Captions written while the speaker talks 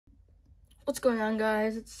What's going on,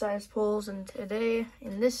 guys? It's Science Pulls, and today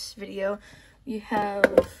in this video we have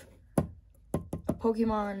a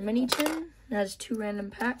Pokemon mini tin. It has 2 random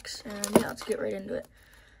packs, and yeah, let's get right into it.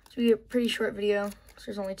 So we get a pretty short video, so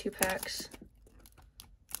there's only 2 packs.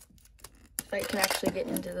 If I can actually get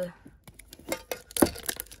into the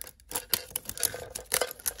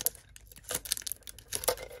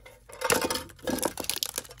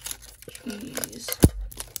jeez.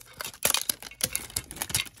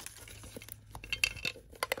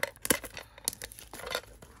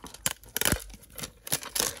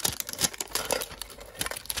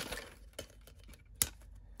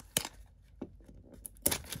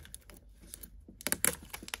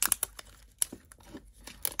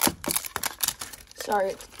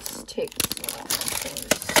 Sorry, it's taking so long.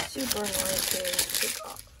 It's super annoying to take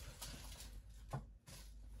off.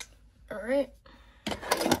 Alright.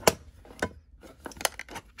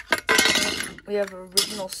 We have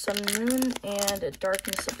Original Sun and Moon and a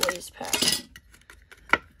Darkness Ablaze pack.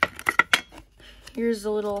 Here's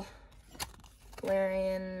the little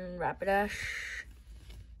Galarian Rapidash.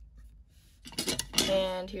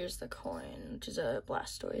 And here's the coin, which is a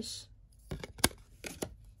Blastoise.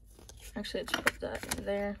 Actually, let's put that in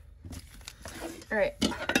there. Alright.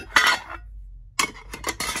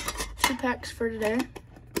 2 packs for today.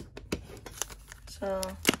 So,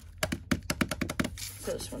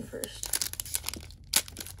 this one first.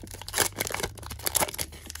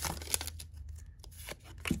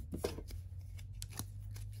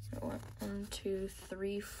 One, 2,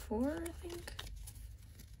 3, 4, I think.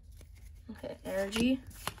 Okay, Energy,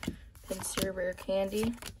 Pinsir, Rare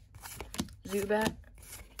Candy, Zubat,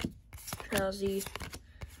 Drowsy,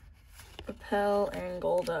 Repel, and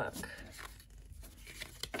Golduck.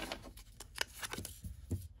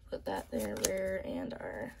 Put that there, rare, and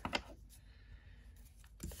our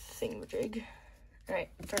thingamajig. Alright,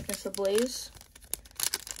 Darkness Ablaze.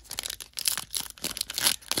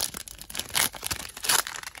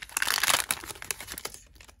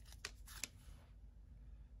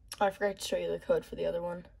 Oh, I forgot to show you the code for the other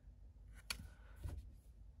one.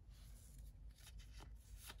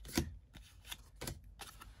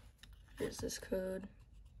 Here's this code.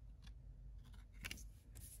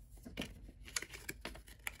 If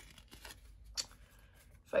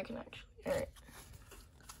I can actually, alright.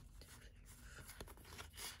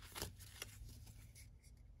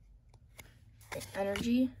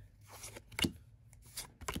 Energy.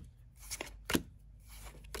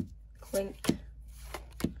 Clink.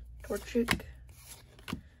 Torchic.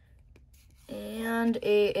 And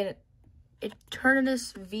an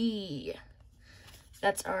Eternatus V.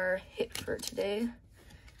 That's our hit for today.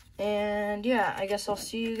 And yeah, I guess I'll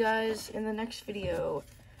see you guys in the next video.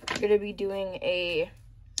 We're gonna be doing a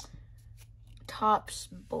Topps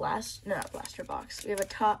blaster box. We have a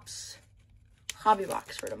Topps hobby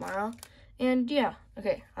box for tomorrow. And yeah,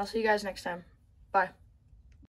 okay, I'll see you guys next time. Bye.